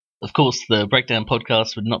Of course, the Breakdown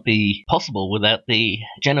podcast would not be possible without the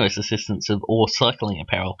generous assistance of Or Cycling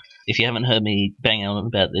Apparel. If you haven't heard me bang on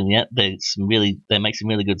about them yet, they make some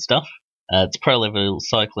really good stuff. It's pro-level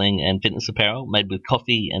cycling and fitness apparel made with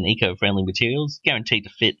coffee and eco-friendly materials, guaranteed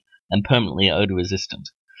to fit and permanently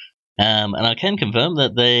odor-resistant. And I can confirm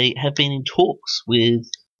that they have been in talks with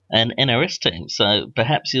an NRS team, so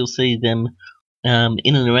perhaps you'll see them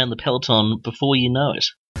in and around the peloton before you know it.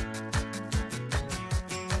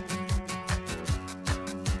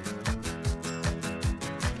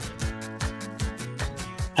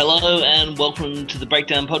 Hello and welcome to the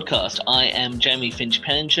Breakdown podcast. I am Jamie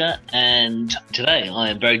Finch-Penninger and today I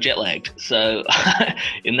am very jet-lagged. So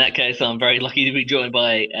in that case, I'm very lucky to be joined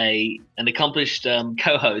by an accomplished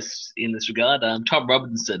co-host in this regard, Tom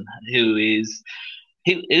Robinson, who's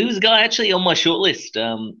a guy actually on my shortlist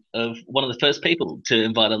of one of the first people to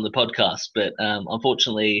invite on the podcast. But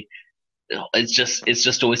unfortunately, it's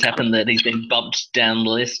just always happened that he's been bumped down the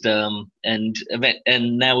list, and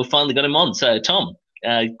now we've finally got him on. So Tom,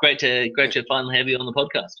 great to finally have you on the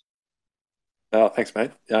podcast. Oh, thanks, mate.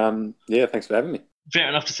 Thanks for having me. Fair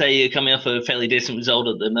enough to say you're coming off a fairly decent result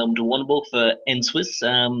at the Melbourne to Warrnambool for N-Swiss,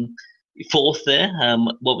 fourth there.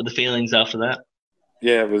 What were the feelings after that?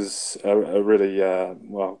 Yeah, it was a really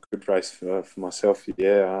good race for myself.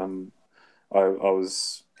 Yeah, I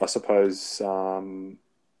was, I suppose,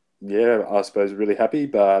 really happy,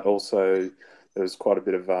 but also there was quite a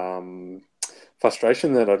bit of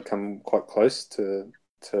frustration that I'd come quite close to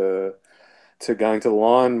going to the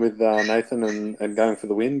line with Nathan and going for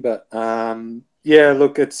the win. But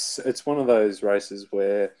look, it's one of those races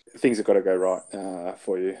where things have got to go right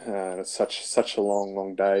for you. It's such a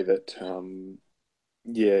long day that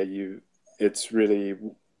it's really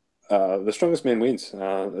the strongest man wins.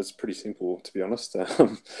 It's pretty simple, to be honest.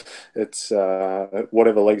 It's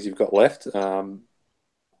whatever legs you've got left.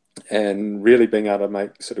 And really being able to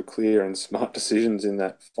make sort of clear and smart decisions in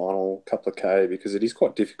that final couple of K, because it is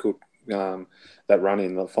quite difficult. That run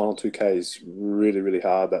in the final 2K is really, really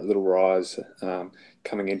hard. That little rise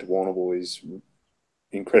coming into Warrnambool is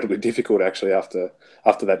incredibly difficult actually after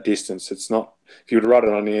that distance. It's not, if you were to ride it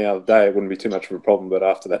on any other day, it wouldn't be too much of a problem, but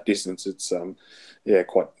after that distance, it's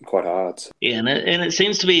quite hard. Yeah, and it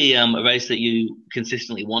seems to be a race that you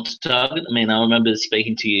consistently want to target. I mean, I remember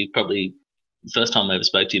speaking to you probably the first time I ever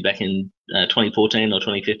spoke to you back in 2014 or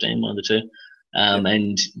 2015, one of the two.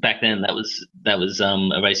 And back then that was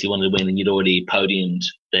a race you wanted to win, and you'd already podiumed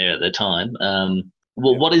there at the time.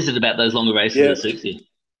 What is it about those longer races that suits you?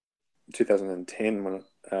 2010 when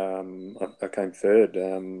I came third,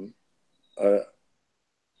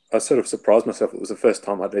 I sort of surprised myself. It was the first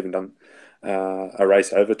time I'd even done a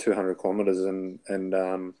race over 200 kilometres, and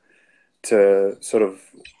to sort of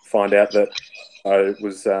find out that I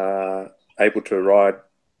was able to ride,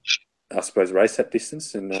 I suppose, race that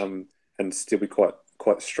distance and still be quite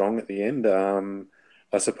strong at the end.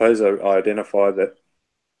 I suppose I identified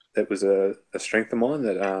that was a strength of mine,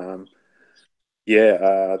 that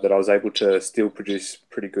that I was able to still produce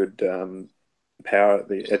pretty good power at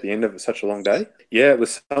the end of such a long day. Yeah, it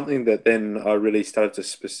was something that then I really started to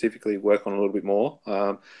specifically work on a little bit more.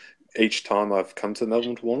 Each time I've come to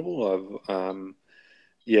Melbourne to Warrnambool,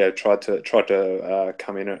 I've tried to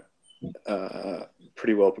come in at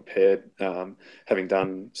pretty well prepared, having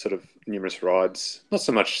done sort of numerous rides, not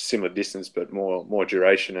so much similar distance, but more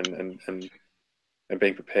duration, and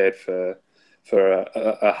being prepared for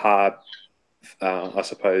a hard, I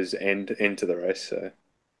suppose, end to the race. So,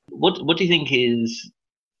 what do you think is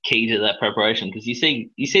key to that preparation? Because you see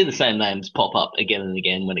the same names pop up again and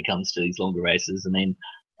again when it comes to these longer races. I mean,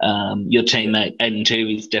 your teammate Aiden too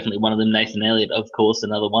is definitely one of them. Nathan Elliott, of course,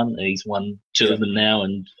 another one. He's won two of them now,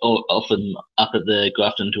 and often up at the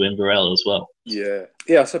Grafton to Inverell as well. Yeah.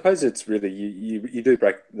 I suppose it's really you do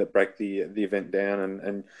break the event down,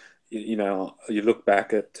 and you know, you look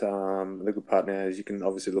back at the good part now is you can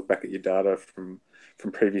obviously look back at your data from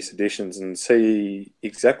previous editions and see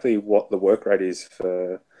exactly what the work rate is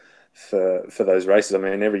for those races. I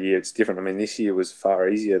mean, every year it's different. I mean, this year was far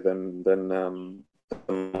easier than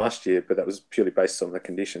last year, but that was purely based on the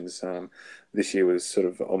conditions. This year was sort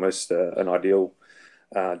of almost an ideal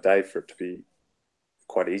day for it to be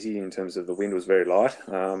quite easy in terms of the wind was very light.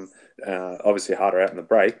 Obviously harder out in the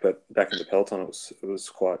break, but back in the peloton it was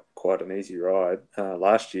quite an easy ride.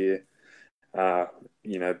 Last year,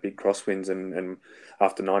 big crosswinds, and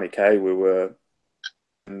after 90k we were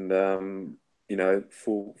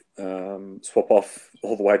full swap off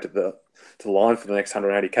all the way to the line for the next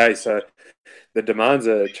 180k. So the demands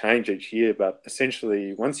are change each year, but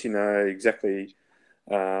essentially once you know exactly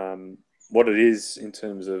what it is in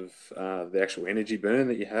terms of the actual energy burn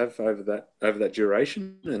that you have over that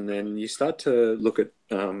duration, and then you start to look at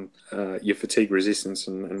your fatigue resistance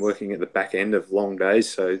and working at the back end of long days.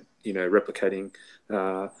 So replicating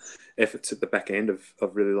efforts at the back end of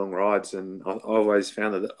really long rides, and I always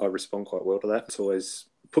found that I respond quite well to that. It's always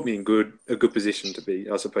put me in a good position to be,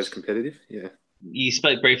 I suppose, competitive. Yeah. You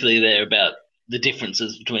spoke briefly there about the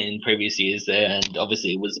differences between previous years there, and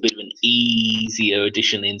obviously it was a bit of an easier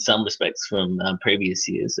edition in some respects from previous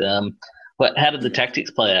years. But how did the tactics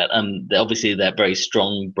play out? Obviously that very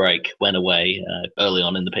strong break went away early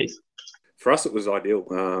on in the piece. For us, it was ideal.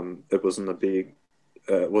 It wasn't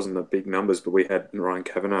a big numbers, but we had Ryan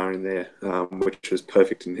Kavanagh in there, which was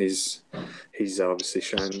perfect. And he's obviously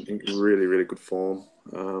shown really, really good form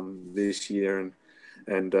this year,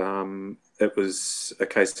 and it was a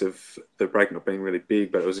case of the break not being really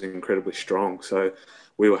big, but it was incredibly strong. So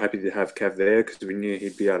we were happy to have Cav there because we knew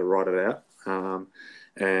he'd be able to ride it out.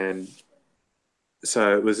 And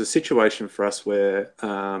so it was a situation for us where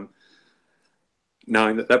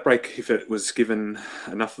knowing that break, if it was given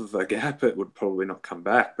enough of a gap, it would probably not come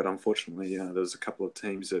back. But unfortunately, there was a couple of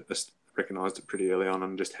teams that just recognised it pretty early on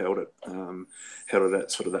and just held it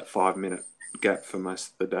at sort of that 5-minute gap for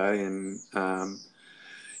most of the day. And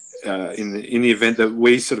in the event that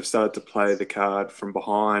we sort of started to play the card from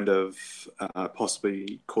behind of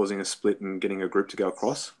possibly causing a split and getting a group to go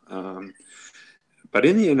across. But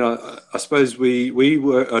in the end, I suppose we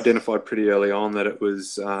were identified pretty early on that it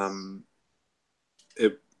was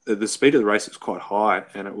the speed of the race was quite high,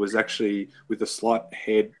 and it was actually with a slight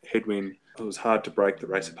headwind. It was hard to break the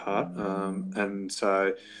race apart, and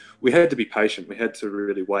so we had to be patient. We had to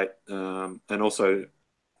really wait, and also,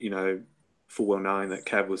 full well knowing that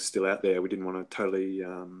Cav was still out there, we didn't want to totally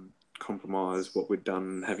compromise what we'd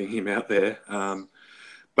done having him out there.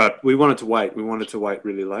 But we wanted to wait. We wanted to wait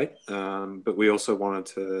really late, but we also wanted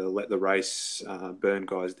to let the race burn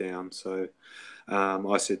guys down. So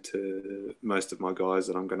I said to most of my guys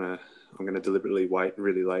that I'm gonna deliberately wait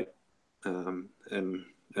really late, and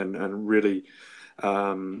really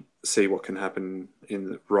see what can happen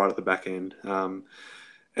right at the back end.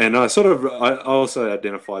 And I also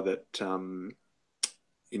identified that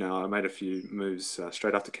I made a few moves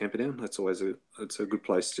straight after Camperdown. That's always it's a good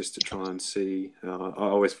place just to try and see. I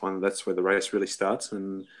always find that's where the race really starts,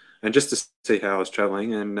 and just to see how I was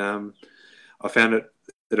travelling. And I found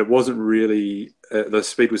that it wasn't really the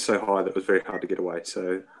speed was so high that it was very hard to get away.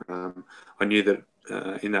 So I knew that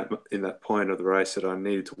in that point of the race that I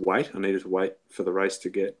needed to wait. I needed to wait for the race to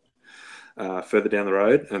get further down the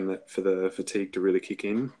road, and for the fatigue to really kick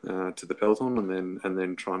in to the peloton, and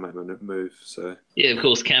then try and make a move. So yeah, of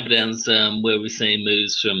course, Camperdown's where we've seen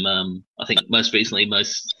moves from. I think most recently,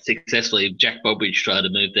 most successfully, Jack Bobridge tried to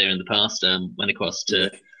move there in the past. Went across to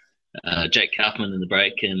Jake Kaufman in the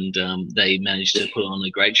break, and they managed to put on a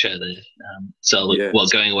great show there.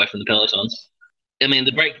 Going away from the pelotons. I mean,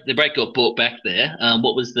 the break got brought back there.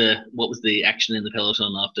 What was the action in the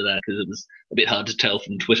peloton after that? Because it was a bit hard to tell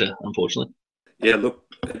from Twitter, unfortunately. Yeah, look,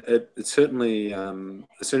 it certainly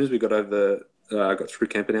as soon as we got over got through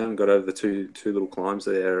Camperdown and got over the two little climbs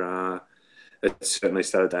there, it certainly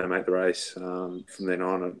started to animate the race. From then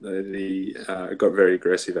on, it got very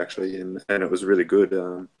aggressive actually, and it was really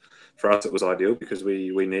good. For us, it was ideal because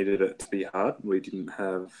we needed it to be hard. We didn't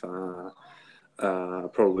have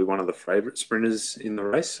probably one of the favourite sprinters in the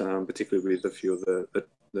race, particularly with a few of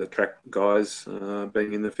the track guys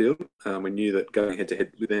being in the field. We knew that going head to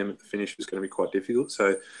head with them at the finish was going to be quite difficult.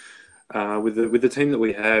 So with the team that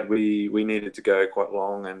we had, we needed to go quite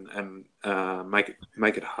long and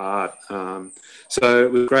make it hard. So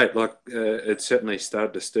it was great. Like it certainly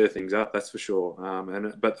started to stir things up, that's for sure.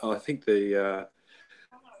 But I think the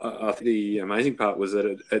amazing part was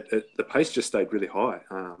that the pace just stayed really high.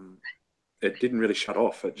 It didn't really shut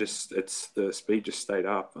off. The speed just stayed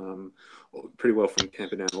up pretty well from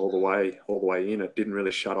Camperdown all the way in. It didn't really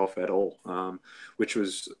shut off at all, which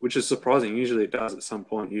is surprising. Usually it does at some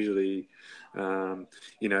point. Usually,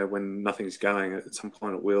 when nothing's going, at some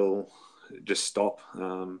point it will just stop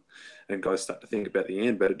and guys start to think about the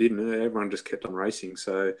end. But it didn't. Everyone just kept on racing.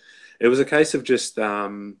 So it was a case of just.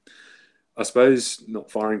 I suppose not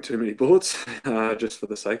firing too many bullets just for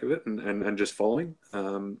the sake of it, and just following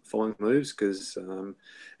moves, because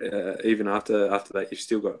even after that you've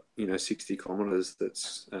still got 60 kilometres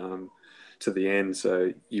that's to the end,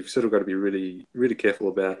 so you've sort of got to be really really careful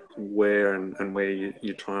about where and where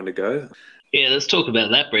you're trying to go. Yeah, let's talk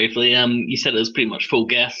about that briefly. You said it was pretty much full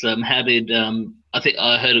gas. How did I think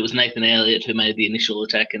I heard it was Nathan Elliott who made the initial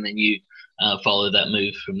attack, and then you followed that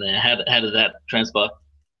move from there. How did that transpire?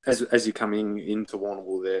 as you're coming into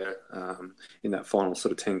Warrnambool there, in that final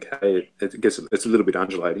sort of 10K, it's a little bit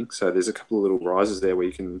undulating. So there's a couple of little rises there where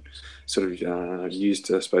you can sort of use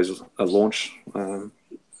to, I suppose, launch the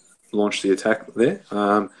attack there.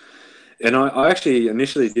 And I actually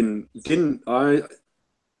initially didn't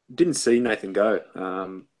see Nathan go.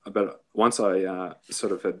 But once I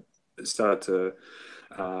sort of had started to,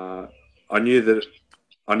 I knew that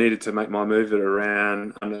I needed to make my move at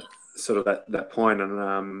around sort of that point, and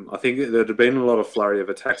I think there had been a lot of flurry of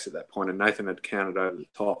attacks at that point, and Nathan had countered over the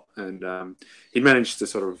top, and he managed to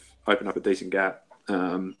sort of open up a decent gap.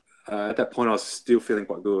 At that point, I was still feeling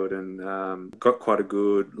quite good, and got quite a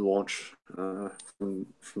good launch from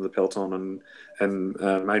the peloton, and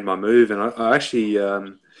made my move. And I actually,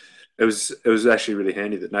 it was actually really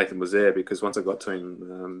handy that Nathan was there, because once I got to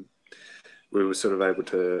him, we were sort of able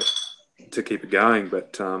to keep it going.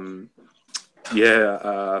 But for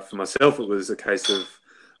myself, it was a case of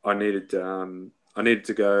I needed to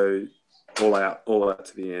go all out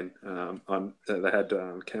to the end. They had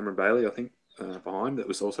Cameron Bailey, I think, behind, that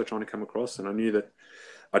was also trying to come across, and I knew that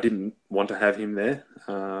I didn't want to have him there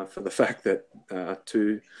for the fact that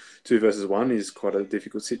two versus one is quite a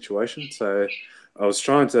difficult situation. So I was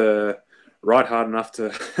trying to ride hard enough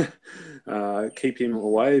to keep him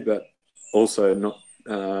away, but also not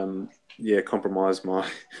compromise my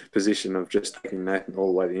position of just taking Nathan all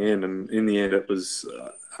the way to the end. And in the end, it was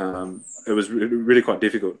really quite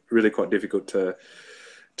difficult to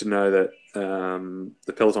know that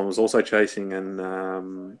the peloton was also chasing,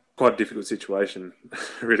 and quite a difficult situation.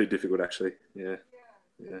 Really difficult, actually. Yeah.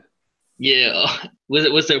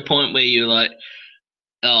 Was there a point where you were like,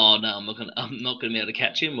 oh no, I'm not gonna be able to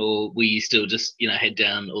catch him, or were you still just head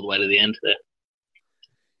down all the way to the end there?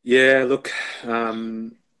 Yeah, look,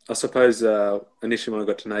 I suppose initially when I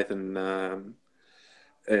got to Nathan,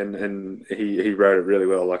 and he rode it really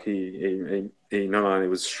well. Like he not only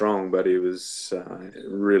was strong, but he was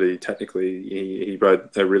really technically. He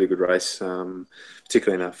rode a really good race,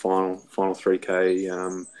 particularly in that final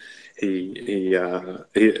 3K. He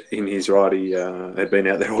in his ride, he had been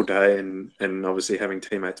out there all day, and obviously having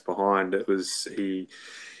teammates behind,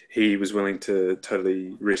 he was willing to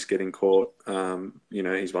totally risk getting caught.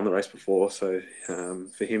 He's won the race before, so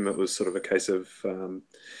for him it was sort of a case of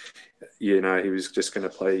he was just going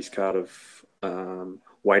to play his card of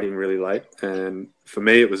waiting really late. And for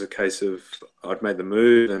me, it was a case of I'd made the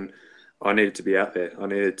move and I needed to be out there.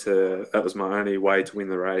 That was my only way to win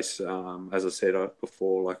the race. As I said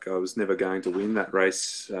before, like I was never going to win that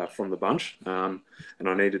race from the bunch, and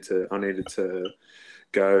I needed to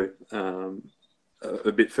go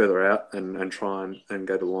a bit further out and try and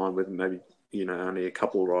go to the line with maybe only a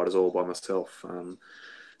couple of riders all by myself.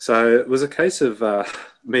 So it was a case of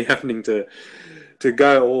me having to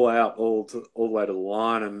go all out, all the way to the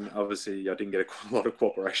line, and obviously I didn't get a lot of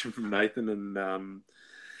cooperation from Nathan, and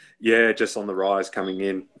just on the rise coming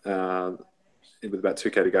in with about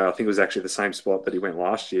 2K to go. I think it was actually the same spot that he went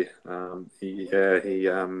last year. And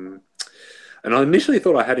I initially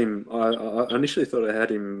thought I had him. I initially thought I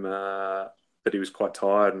had him, but he was quite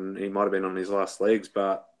tired and he might have been on his last legs.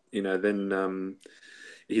 But then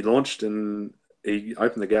he launched and he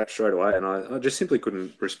opened the gap straight away, and I just simply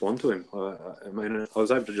couldn't respond to him. I mean, I was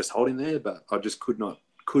able to just hold him there, but I just could not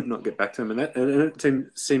get back to him. And it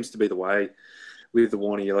seems to be the way with the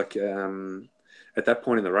Warnie. Like at that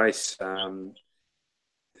point in the race,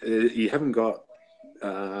 you haven't got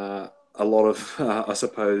a lot of, I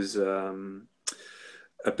suppose,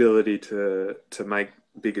 ability to make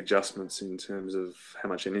big adjustments in terms of how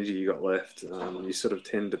much energy you got left. You sort of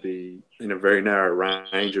tend to be in a very narrow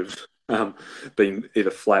range of being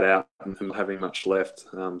either flat out and not having much left.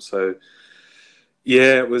 So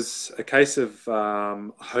it was a case of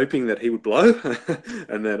hoping that he would blow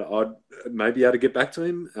and then I'd maybe be able to get back to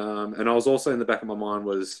him. And I was also in the back of my mind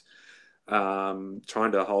was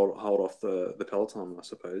trying to hold off the peloton, I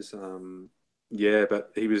suppose. But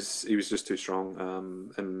he was just too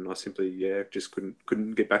strong, and I simply just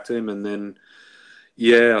couldn't get back to him. And then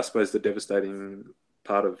I suppose the devastating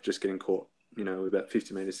part of just getting caught, with about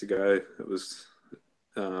 50 meters to go, it was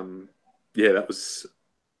that was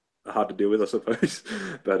hard to deal with, I suppose.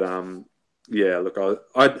 But look,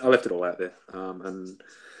 I left it all out there, and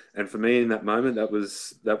for me in that moment, that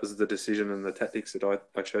was the decision and the tactics that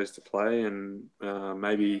I chose to play. And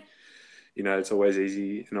maybe it's always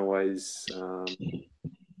easy and always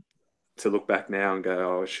to look back now and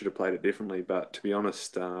go, oh, I should have played it differently. But to be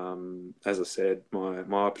honest, as I said, my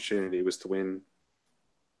opportunity was to win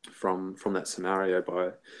from that scenario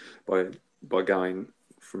by going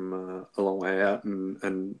from a long way out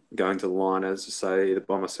and going to the line, as I say, either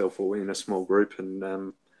by myself or in a small group.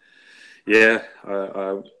 And yeah,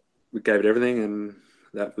 we gave it everything, and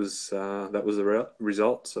that was the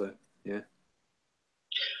result. So yeah,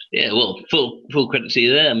 Yeah, well, full credit to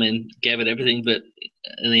you there. I mean, gave it everything, but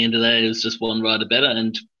in the end of the day, it was just one rider better,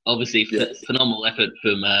 and obviously yeah, phenomenal effort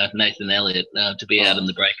from Nathan Elliott to be out in oh,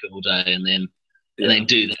 the break all day, and yeah, then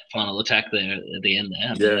do that final attack there at the end. There,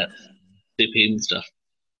 I mean, yeah, that's superhuman stuff.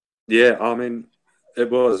 yeah. I mean, it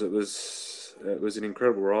was an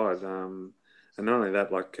incredible ride. And not only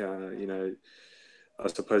that, like I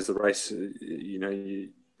suppose the race,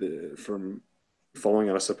 from following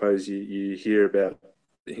it, I suppose you hear about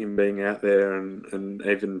him being out there and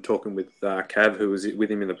even talking with Cav, who was with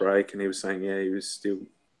him in the break, and he was saying, yeah, he was still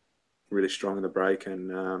really strong in the break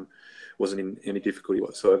and wasn't in any difficulty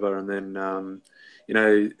whatsoever. And then,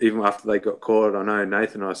 even after they got caught, I know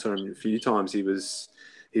Nathan, I saw him a few times. He was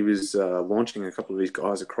launching a couple of these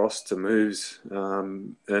guys across to moves,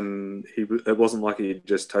 and it wasn't like he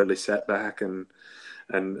just totally sat back and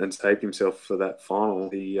saved himself for that final.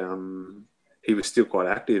 He was still quite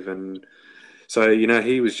active, and so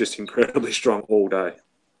he was just incredibly strong all day.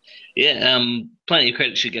 Yeah, plenty of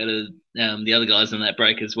credit should go to the other guys on that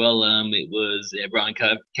break as well. It was Brian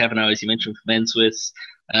Kavanagh, as you mentioned, from Benswith,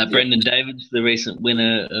 Yeah, Brendan Davids, the recent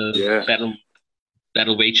winner of yeah,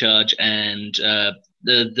 Battle Recharge, and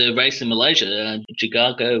the race in Malaysia,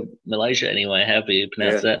 Jakarta, Malaysia. Anyway, however you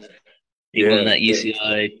pronounce yeah, that, he won yeah, that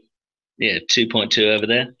UCI 2.2 over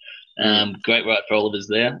there. mm, Great ride for all of us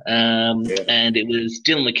there. yeah, And it was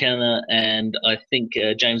Dylan McKenna and I think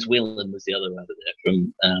James Whelan was the other rider there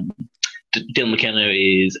from Dylan McKenna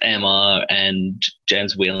is AMR and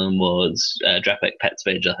James Whelan was Drapac Pat's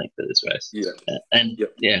Veg, I think, for this race. yeah, And yeah,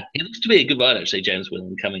 yeah, he looks to be a good rider, actually, James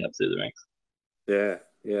Whelan coming up through the ranks. yeah,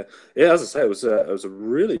 yeah, yeah. As I say, it was a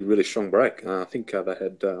really really strong break. I think they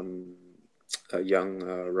had a young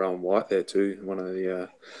Rowan White there too, one of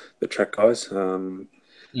the track guys. Mm.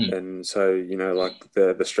 And so like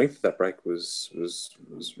the strength of that break was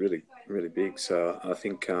really really big. So I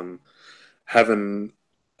think having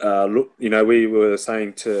look, we were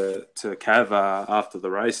saying to Cav after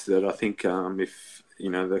the race that I think if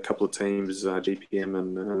the couple of teams, GPM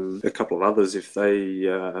and a couple of others, if they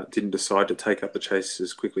didn't decide to take up the chase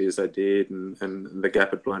as quickly as they did, and the gap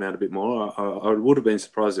had blown out a bit more, I would have been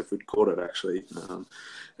surprised if we'd caught it actually.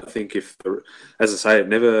 I think as I say,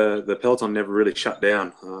 the peloton never really shut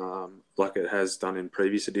down like it has done in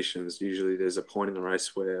previous editions. Usually, there's a point in the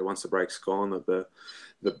race where once the break's gone, that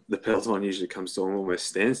the peloton usually comes to almost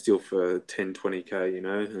standstill for 10, 20k,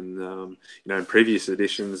 and in previous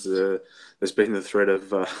editions, there's been the threat of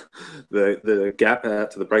the gap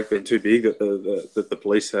out to the break being too big that the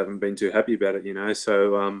police haven't been too happy about it.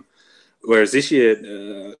 So. Whereas this year,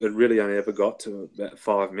 it really only ever got to about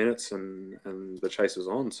 5 minutes, and the chase was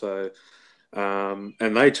on. So,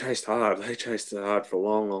 and they chased hard. They chased hard for a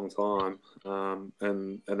long, long time,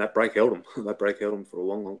 and that break held them. That break held them for a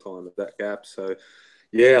long, long time at that gap. So,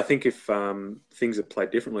 yeah, I think if things had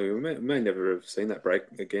played differently, we may never have seen that break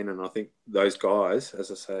again. And I think those guys,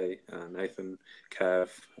 as I say, Nathan, Cav,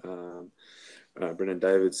 Brendan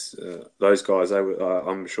Davids, those guys,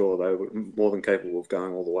 I'm sure they were more than capable of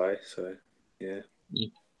going all the way. So, yeah.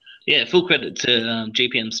 Yeah, full credit to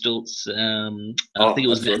GPM Stultz. I think Oh, it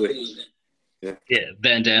was absolutely. Yeah.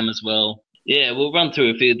 Van Dam as well. Yeah, we'll run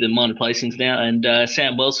through a few of the minor placings now. And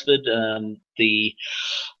Sam Welsford, the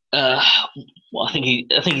uh, well, I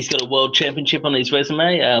think he's got a world championship on his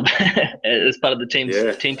resume as part of the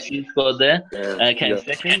Yeah. team pursuit squad there. Yeah. Came Yeah.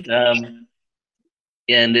 second.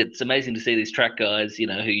 And it's amazing to see these track guys, who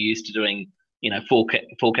used to doing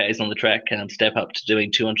 4Ks on the track, step up to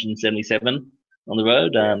doing 277 on the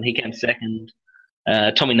road. Yeah. He came second.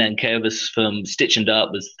 Tommy Nankervis from Stitch and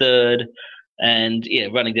Dart was third. And yeah,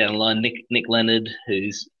 running down the line, Nick Leonard,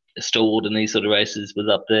 who's a stalwart in these sort of races, was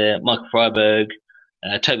up there. Michael Freiberg,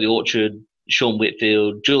 Toby Orchard, Sean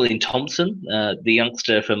Whitfield, Julian Thompson, the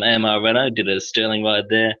youngster from AMR Renault, did a sterling ride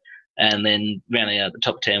there. And then rounding out the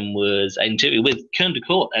top 10 was Aiden Tui with Kern de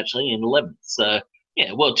Court actually in 11th. So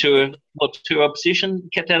yeah, World Tour opposition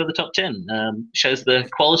kept out of the top 10. Shows the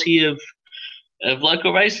quality of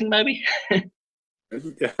local racing, maybe.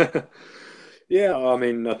 Yeah. Yeah. I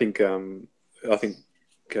mean, I think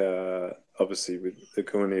obviously with the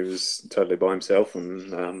corner he was totally by himself,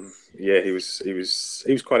 and yeah, he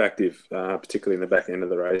was quite active, particularly in the back end of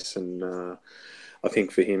the race, and I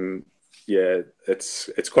think for him, yeah,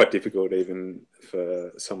 it's quite difficult even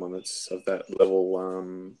for someone that's of that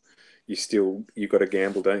level. You've got to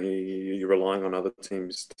gamble, don't you? You're relying on other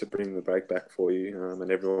teams to bring the break back for you,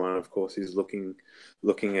 and everyone, of course, is looking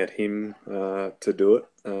at him to do it.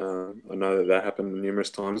 I know that happened numerous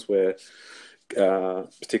times where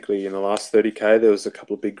particularly in the last 30k, there was a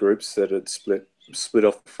couple of big groups that had split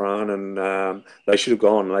off the front, and they should have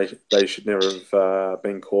gone. They should never have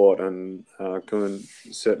been caught, and Kuhn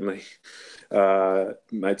certainly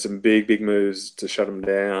made some big moves to shut them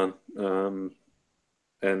down.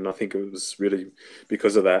 And I think it was really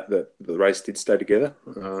because of that the race did stay together.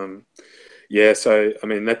 Yeah, so I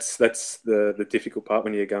mean that's the difficult part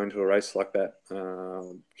when you go into a race like that,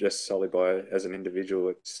 just solely by as an individual.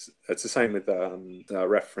 It's the same with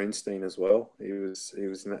Raf Frenstein as well. He was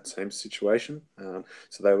in that same situation.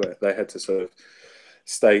 So they had to sort of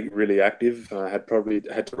stay really active. Had probably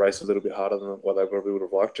had to race a little bit harder than what they probably would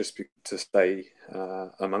have liked, just to stay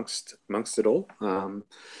amongst it all.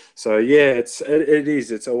 So yeah,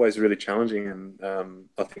 it's always really challenging, and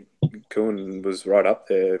I think Kuhn was right up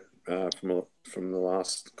there from the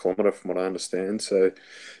last kilometre, from what I understand. So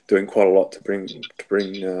doing quite a lot to bring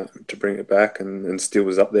it back, and still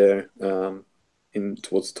was up there in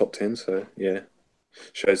towards the top 10. So yeah,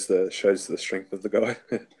 shows the strength of the guy.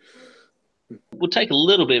 We'll take a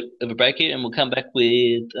little bit of a break here, and we'll come back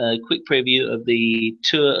with a quick preview of the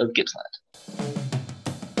Tour of Gippsland.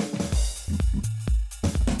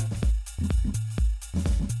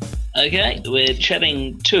 Okay, we're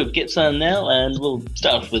chatting Tour of Gippsland now, and we'll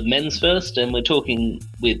start off with men's first, and we're talking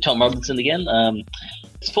with Tom Robinson again.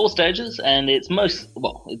 It's 4 stages, and it's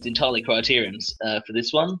entirely criteriums for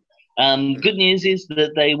this one. Good news is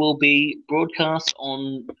that they will be broadcast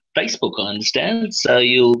on Facebook, I understand, so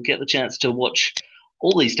you'll get the chance to watch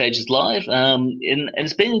all these stages live. And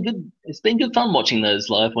it's been good fun watching those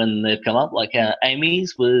live when they've come up. Like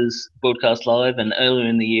Amy's was broadcast live, and earlier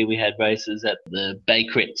in the year we had races at the Bay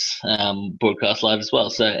Crits broadcast live as well.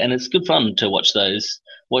 So, and it's good fun to watch those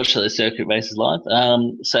circuit races live.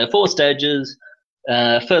 So 4 stages.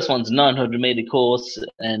 First one's a 900-meter course,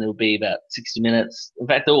 and it'll be about 60 minutes. In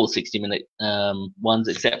fact, they're all 60-minute ones,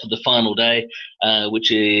 except for the final day,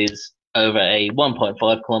 which is over a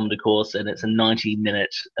 1.5 kilometer course, and it's a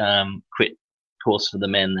 90-minute crit course for the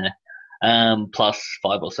men there, plus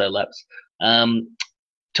 5 or so laps.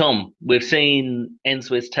 Tom, we've seen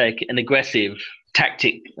N-Swiss take an aggressive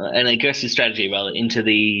strategy rather into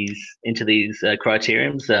these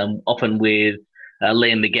criteriums, often with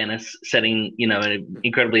Liam McGuinness setting, an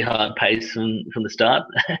incredibly hard pace from the start.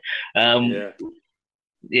 Yeah.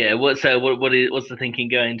 Yeah. What's the thinking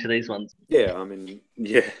going into these ones? Yeah, I mean,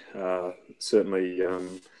 certainly.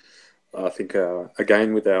 I think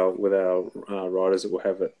again with our riders that we'll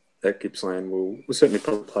have at Gippsland, we'll certainly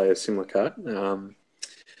probably play a similar card. Without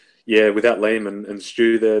Liam and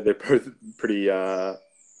Stu, they're pretty.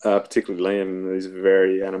 Particularly Liam, he's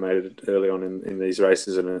very animated early on in these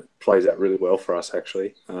races, and it plays out really well for us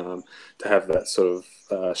actually, to have that sort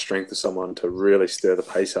of strength of someone to really stir the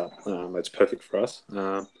pace up. It's perfect for us.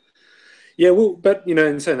 But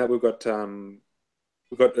in saying that, we've got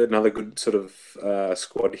another good sort of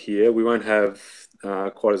squad here. We won't have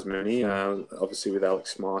quite as many, obviously with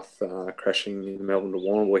Alex Smythe crashing in Melbourne to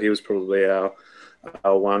Warrnambool. He was probably our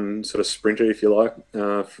one sort of sprinter, if you like,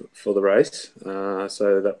 for the race.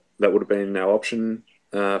 So that would have been our option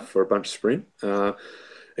for a bunch sprint.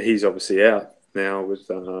 He's obviously out now with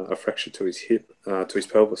a fracture to his hip, to his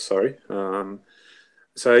pelvis. Sorry.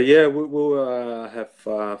 So yeah, we'll have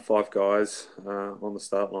 5 guys on the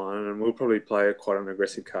start line, and we'll probably play quite an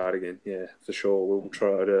aggressive card again. Yeah, for sure. We'll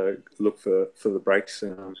try to look for the breaks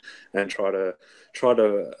and try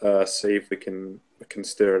to see if we can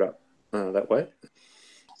stir it up that way.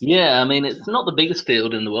 Yeah, I mean, it's not the biggest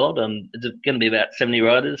field in the world. It's going to be about 70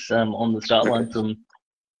 riders on the start line from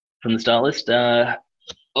the start list.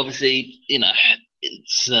 Obviously,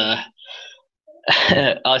 it's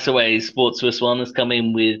Isoway Sports Swiss One has come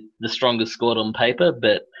in with the strongest squad on paper,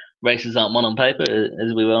 but races aren't won on paper,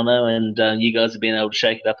 as we well know, and you guys have been able to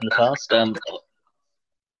shake it up in the past.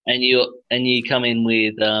 And you come in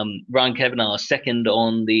with Ryan Kavanagh second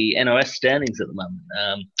on the NRS standings at the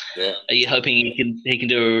moment. Are you hoping he can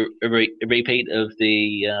do a repeat of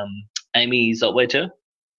the Amy Zotway tour?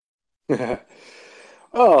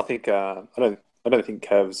 Oh, I think I don't think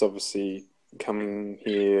Cav's obviously coming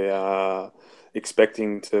here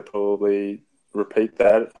expecting to probably repeat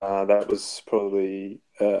that. That was probably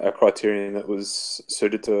a criterion that was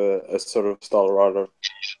suited to a sort of style of rider,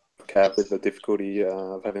 Cav, with the difficulty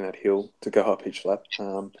of having that hill to go up each lap.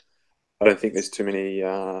 I don't think there's too many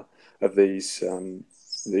of these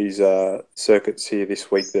circuits here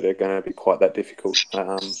this week that are going to be quite that difficult.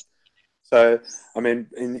 So, I mean,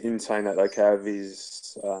 in saying that, though, Cav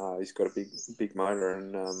he's got a big motor,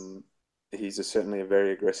 and he's certainly a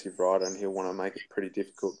very aggressive rider, and he'll want to make it pretty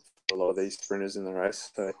difficult for a lot of these sprinters in the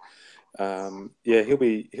race. So, he'll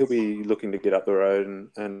be looking to get up the road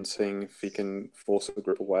and seeing if he can force the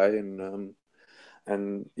group away. And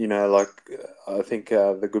I think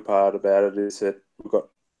the good part about it is that we've got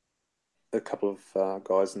a couple of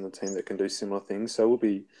guys in the team that can do similar things. So we'll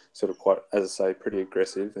be sort of quite, as I say, pretty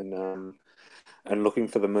aggressive and looking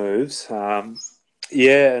for the moves. And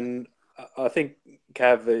I think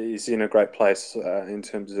Cav is in a great place in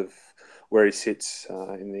terms of where he sits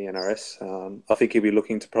in the NRS. I think he'll be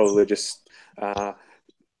looking to probably just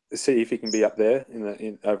see if he can be up there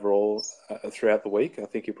in overall throughout the week. I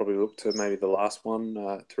think he'll probably look to maybe the last one,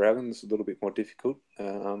 Traralgon's a little bit more difficult.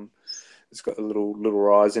 It's got a little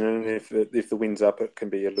rise in it, and if the wind's up, it can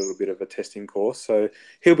be a little bit of a testing course. So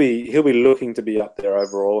he'll be looking to be up there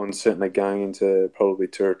overall, and certainly going into probably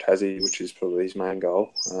Tour of Tassie, which is probably his main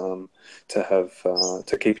goal,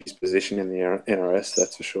 to keep his position in the NRS.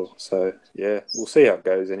 That's for sure. So yeah, we'll see how it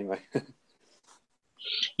goes anyway.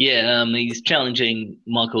 Yeah, he's challenging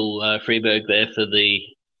Michael Freeberg there for the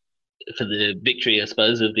victory, I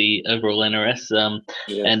suppose, of the overall NRS.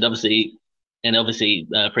 And obviously,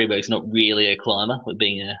 Freeberg's not really a climber, with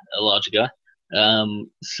being a larger guy.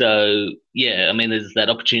 So yeah, I mean, there's that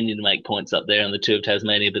opportunity to make points up there on the Tour of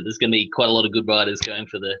Tasmania, but there's going to be quite a lot of good riders going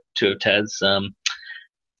for the Tour of Tas.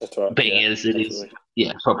 That's right. Being as it is,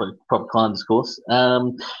 proper climbers course.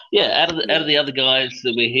 Out of the other guys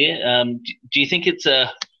that we're here, do you think it's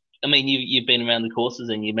a? I mean, you've been around the courses,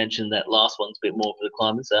 and you mentioned that last one's a bit more for the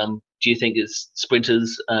climbers. Do you think it's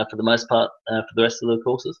sprinters for the most part for the rest of the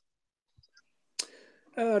courses?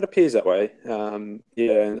 It appears that way. And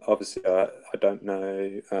obviously I don't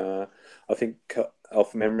know. I think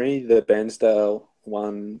off memory, the Bairnsdale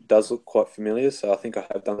one does look quite familiar, so I think I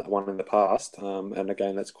have done that one in the past. And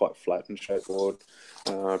again, that's quite flat and straightforward,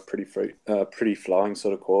 pretty flowing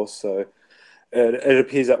sort of course. So it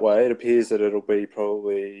appears that way. It appears that it'll be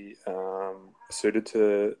probably suited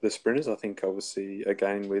to the sprinters. I think obviously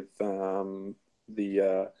again with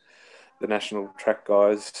the national track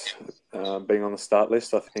guys being on the start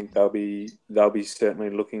list, I think they'll be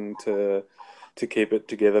certainly looking to keep it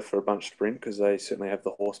together for a bunch sprint, because they certainly have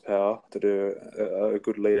the horsepower to do a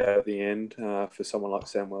good lead out at the end. For someone like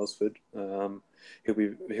Sam Welsford,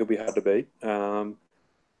 he'll be hard to beat.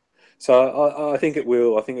 So I think it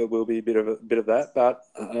will. I think it will be a bit of that. But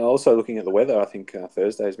also looking at the weather, I think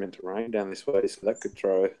Thursday is meant to rain down this way, so that could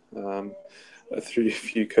throw a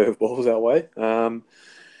few curveballs our way.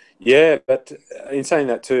 But in saying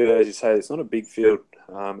that too, as you say, it's not a big field,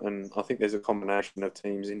 and I think there's a combination of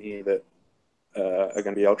teams in here that are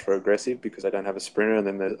going to be ultra aggressive because they don't have a sprinter, and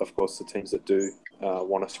then there's, of course, the teams that do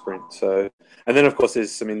want to sprint. So, and then of course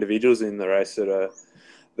there's some individuals in the race that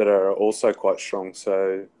are also quite strong.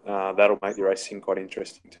 So that'll make the racing quite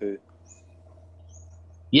interesting too.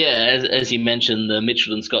 Yeah, as you mentioned, the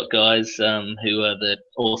Mitchell and Scott guys, who are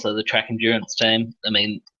also the track endurance team. I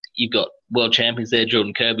mean, you've got world champions there.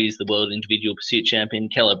 Jordan Kirby's the world individual pursuit champion.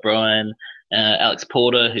 Kel O'Brien, Alex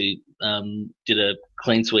Porter, who did a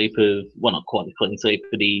clean sweep of, well, not quite a clean sweep,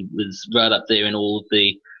 but he was right up there in all of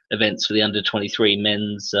the events for the under 23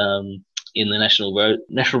 men's in the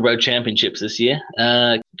National Road Championships this year.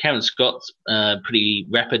 Cameron Scott's pretty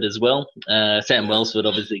rapid as well. Sam Welsford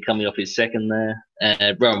obviously coming off his second there.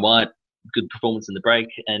 Rowan White, good performance in the break,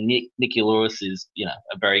 and Nicky Loris is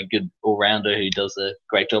a very good all-rounder who does a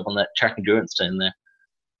great job on that track endurance team there.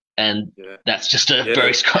 And that's just a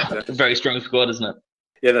very strong squad, isn't it?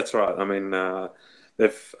 Yeah, that's right. I mean, I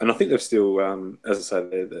think they've still, as I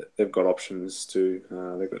say, they've got options too.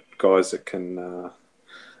 They've got guys that can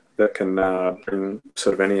bring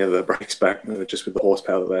sort of any of the breaks back just with the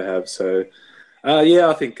horsepower that they have. So,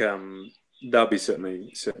 I think they'll be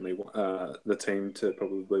certainly the team to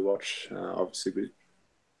probably watch. Obviously,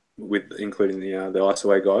 with including the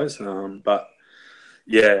ISOA guys. But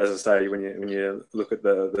yeah, as I say, when you look at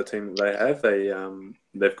the team that they have,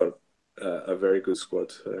 they've got a very good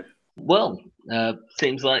squad. So. Well,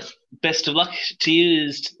 seems like best of luck to you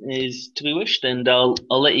is to be wished, and I'll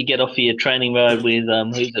let you get off your training ride with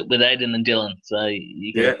Aidan and Dylan. So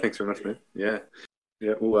thanks very much, man. Yeah,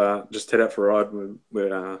 we'll just head out for a ride.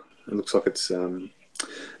 It looks like it's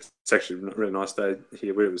actually a really nice day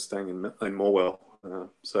here. We were staying in Morwell, we'll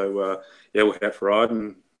head out for a ride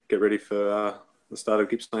and get ready for the start of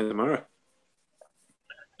Gippsland tomorrow.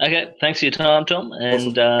 Okay, thanks for your time, Tom,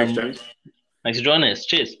 and awesome. Thanks, James. Thanks for joining us.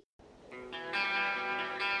 Cheers.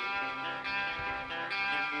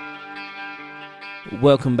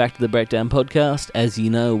 Welcome back to the Breakdown Podcast. As you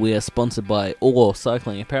know, we are sponsored by All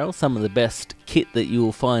Cycling Apparel, some of the best kit that you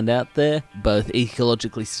will find out there, both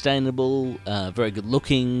ecologically sustainable, very good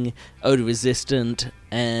looking, odor resistant,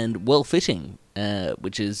 and well fitting,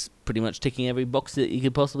 which is pretty much ticking every box that you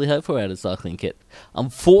could possibly hope for out of a cycling kit.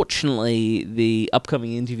 Unfortunately, the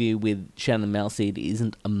upcoming interview with Shannon Malseed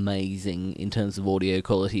isn't amazing in terms of audio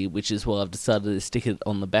quality, which is why I've decided to stick it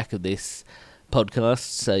on the back of this podcast,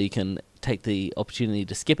 so you can take the opportunity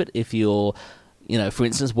to skip it if you're, for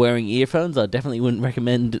instance, wearing earphones. I definitely wouldn't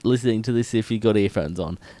recommend listening to this if you've got earphones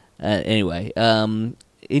on. Anyway,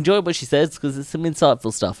 enjoy what she says, because it's some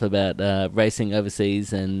insightful stuff about racing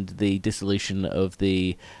overseas and the dissolution of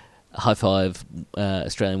the High Five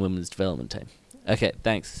Australian Women's Development Team. Okay,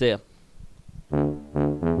 thanks. See ya.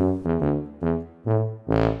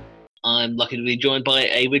 I'm lucky to be joined by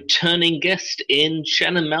a returning guest in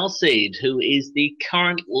Shannon Malseed, who is the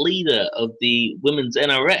current leader of the women's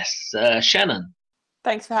NRS. Shannon.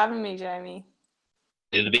 Thanks for having me, Jamie.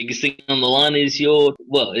 The biggest thing on the line is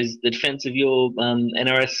is the defence of your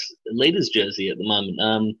NRS leaders jersey at the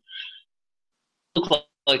moment. Look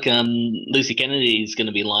like Lucy Kennedy is going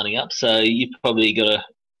to be lining up, so you've probably got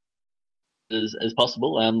as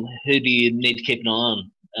possible. Who do you need to keep an eye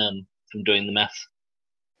on from doing the maths?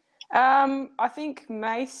 I think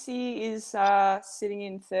Macy is sitting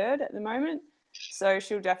in third at the moment, so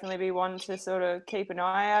she'll definitely be one to sort of keep an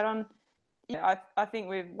eye out on. I think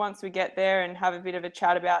once we get there and have a bit of a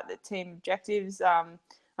chat about the team objectives,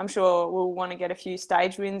 I'm sure we'll want to get a few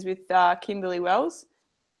stage wins with Kimberly Wells.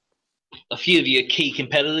 A few of your key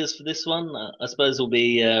competitors for this one, I suppose, will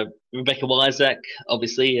be Rebecca Wysack,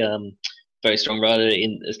 obviously, very strong rider,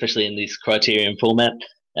 especially in this criterium format.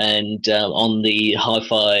 And on the High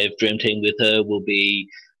Five Dream Team with her will be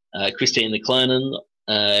Christina Clonan,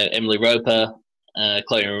 Emily Roper,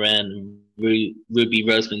 Chloe Moran, Ruby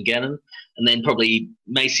Roseman Gannon, and then probably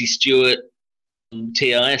Macy Stewart.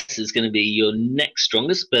 TIS is going to be your next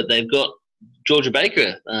strongest, but they've got Georgia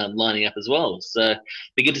Baker lining up as well. So it'd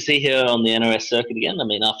be good to see her on the NRS circuit again. I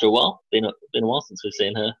mean, after a while, been a while since we've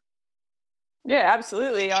seen her. Yeah,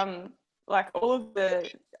 absolutely.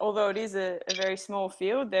 Although it is a very small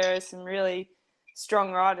field, there are some really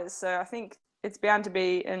strong riders. So I think it's bound to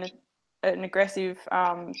be an aggressive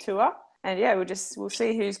tour. And yeah, we'll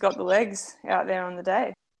see who's got the legs out there on the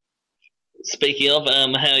day. Speaking of,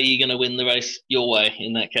 how are you going to win the race your way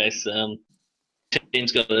in that case?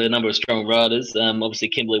 Team's got a number of strong riders. Obviously,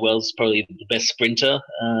 Kimberly Wells is probably the best sprinter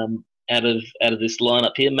out of this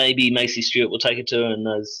lineup here. Maybe Macy Stewart will take it to her and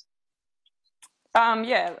those.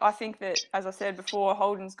 Yeah, I think that, as I said before,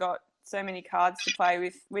 Holden's got so many cards to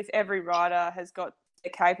play with every rider has got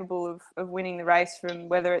they're capable of winning the race, from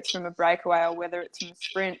whether it's from a breakaway or whether it's from a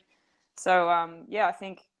sprint. So yeah, I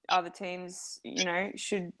think other teams,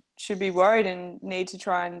 should be worried and need to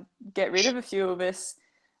try and get rid of a few of us.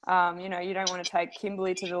 You don't want to take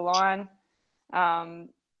Kimberly to the line. And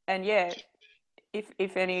yeah,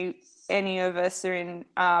 if any of us are in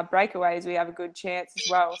breakaways, we have a good chance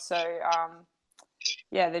as well. So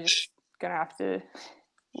yeah, they're just going to have to.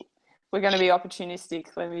 We're going to be opportunistic.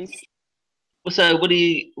 So, what are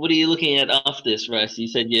you looking at after this race? You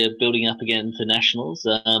said you're building up again for nationals.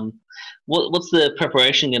 What's the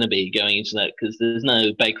preparation going to be going into that? Because there's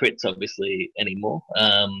no Bay Crits obviously anymore.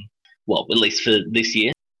 Well, at least for this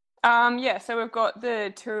year. Yeah, so we've got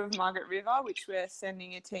the Tour of Margaret River, which we're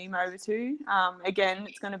sending a team over to. Again,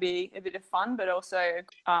 it's going to be a bit of fun, but also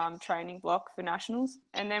a training block for nationals.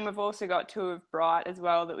 And then we've also got Tour of Bright as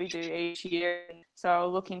well that we do each year. So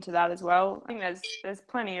I'll look into that as well. I think there's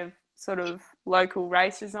plenty of sort of local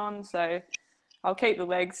races on, so I'll keep the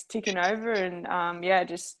legs ticking over and yeah,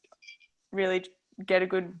 just really get a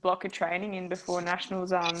good block of training in before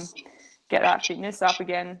nationals, get that fitness up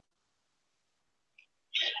again.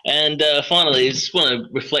 And finally, I just want to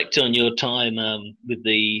reflect on your time with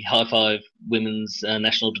the High Five Women's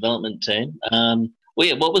National Development Team. Well,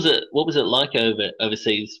 yeah, what was it like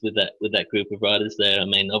overseas with that group of riders there? I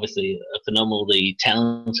mean, obviously a phenomenally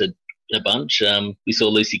talented bunch. We saw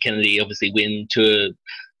Lucy Kennedy obviously win Tour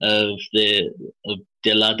of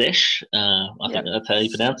Deladesh. I think that's how you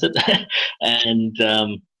pronounce it. And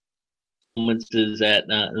performances at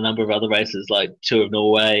a number of other races like Tour of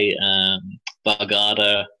Norway,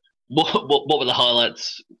 Vargata. What were the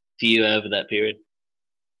highlights for you over that period?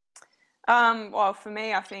 Well, for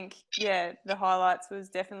me, I think, yeah, the highlights was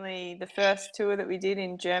definitely the first tour that we did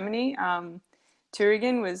in Germany.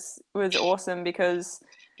 Thüringen was awesome because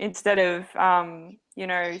instead of,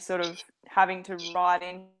 sort of having to ride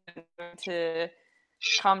in to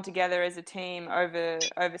come together as a team over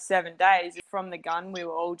 7 days, from the gun, we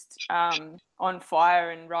were all on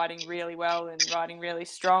fire and riding really well and riding really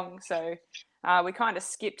strong. So we kind of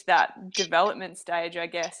skipped that development stage, I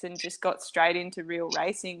guess, and just got straight into real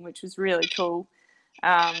racing, which was really cool.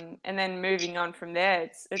 And then moving on from there,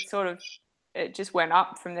 it just went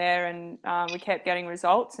up from there, and we kept getting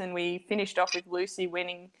results, and we finished off with Lucy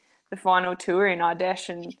winning the final tour in Ardèche,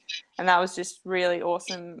 and that was just really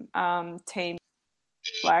awesome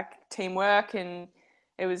teamwork, and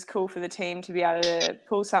it was cool for the team to be able to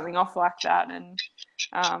pull something off like that. And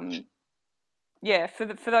for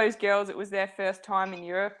those girls, it was their first time in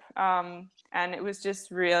Europe, and it was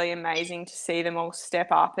just really amazing to see them all step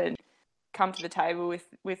up and come to the table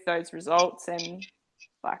with those results. And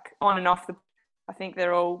like on and off I think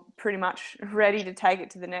they're all pretty much ready to take it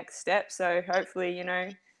to the next step. So hopefully,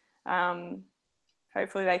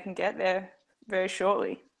 hopefully they can get there very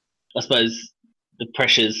shortly. I suppose the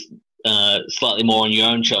pressure's slightly more on your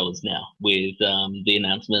own shoulders now with the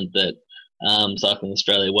announcement that Cycling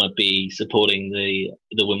Australia won't be supporting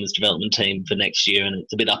the women's development team for next year, and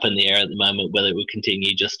it's a bit up in the air at the moment whether it would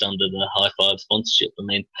continue just under the High Five sponsorship. I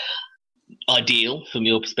mean, ideal from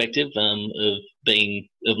your perspective of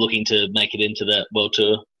looking to make it into that World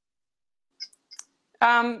Tour?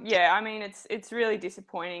 I mean, it's really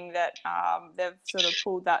disappointing that they've sort of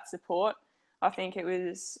pulled that support. I think it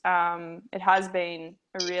has been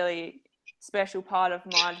a really special part of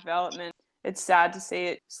my development. It's sad to see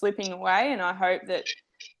it slipping away, and I hope that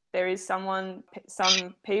there is some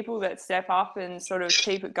people that step up and sort of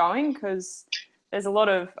keep it going, because there's a lot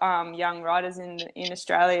of young riders in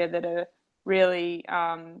Australia that are really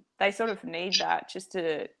they sort of need that just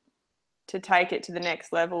to take it to the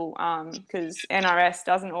next level, because NRS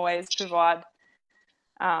doesn't always provide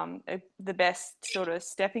the best sort of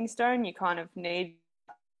stepping stone. You kind of need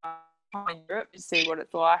in Europe to see what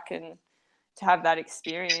it's like and to have that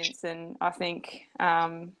experience. And I think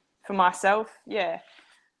for myself, it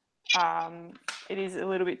is a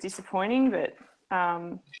little bit disappointing, but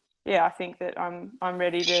I think that I'm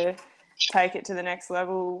ready to take it to the next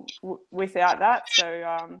level without that.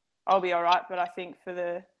 So I'll be all right. But I think for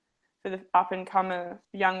the up and comer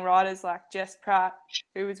young riders like Jess Pratt,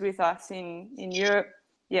 who was with us in Europe,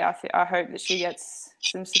 I hope that she gets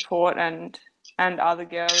some support, and other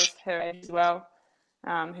girls her age as well,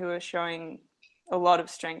 who are showing a lot of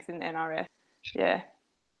strength in NRF. Yeah,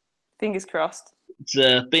 fingers crossed. It's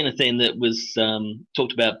been a theme that was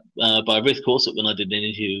talked about by Ruth Corset when I did an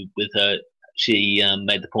interview with her. She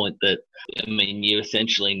made the point that, I mean, you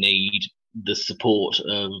essentially need the support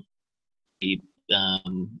of a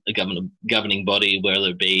governing body, whether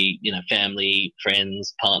it be, family,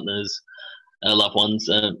 friends, partners, loved ones.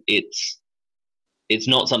 It's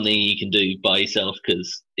not something you can do by yourself,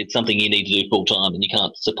 because it's something you need to do full time, and you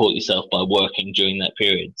can't support yourself by working during that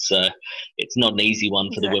period. So it's not an easy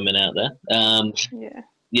one for the women out there.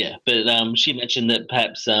 But she mentioned that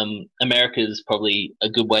perhaps America is probably a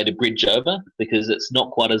good way to bridge over, because it's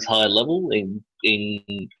not quite as high level in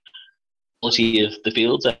quality of the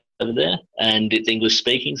fields over there, and it's English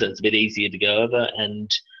speaking, so it's a bit easier to go over, and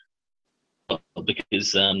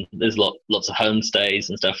because there's lots of homestays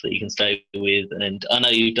and stuff that you can stay with. And I know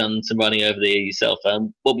you've done some running over there yourself.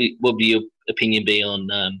 What would your opinion be on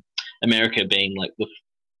America being like with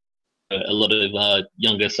a lot of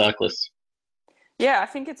younger cyclists? Yeah, I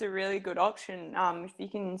think it's a really good option if you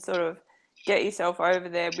can sort of get yourself over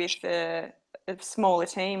there with a smaller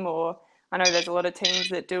team, or I know there's a lot of teams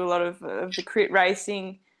that do a lot of the crit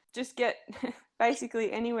racing. Just get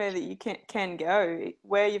basically anywhere that you can go,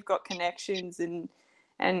 where you've got connections and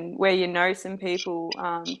where you know some people,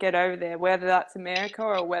 get over there, whether that's America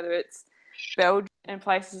or whether it's Belgium and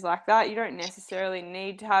places like that. You don't necessarily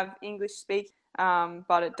need to have English speaking,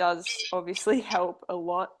 but it does obviously help a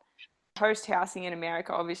lot. Host housing in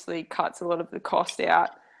America obviously cuts a lot of the cost out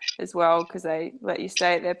as well, because they let you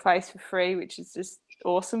stay at their place for free, which is just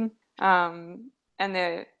awesome. And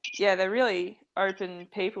they're really open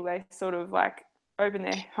people. They sort of like open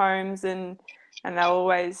their homes, and they'll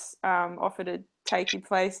always offer to take you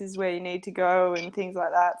places where you need to go and things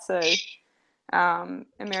like that. So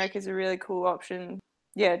America's a really cool option.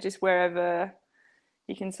 Yeah, just wherever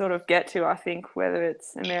you can sort of get to, I think, whether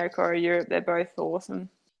it's America or Europe, they're both awesome.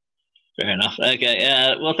 Fair enough.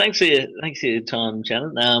 Okay. Well, thanks for your time,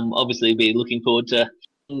 Shannon. Obviously, be looking forward to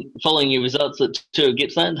following your results at Tour of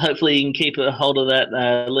Gippsland. Hopefully, you can keep a hold of that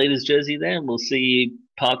leader's jersey there, and we'll see you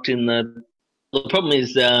parked in the. The problem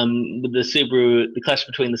is with the Subaru, the clash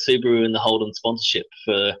between the Subaru and the Holden sponsorship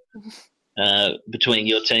for between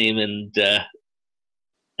your team and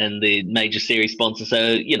the major series sponsor. So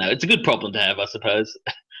it's a good problem to have, I suppose.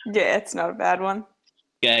 Yeah, it's not a bad one.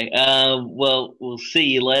 Okay. Well, we'll see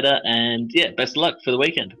you later, and best of luck for the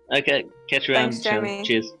weekend. Okay, catch you around. Thanks, Jamie.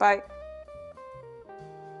 Cheers. Bye.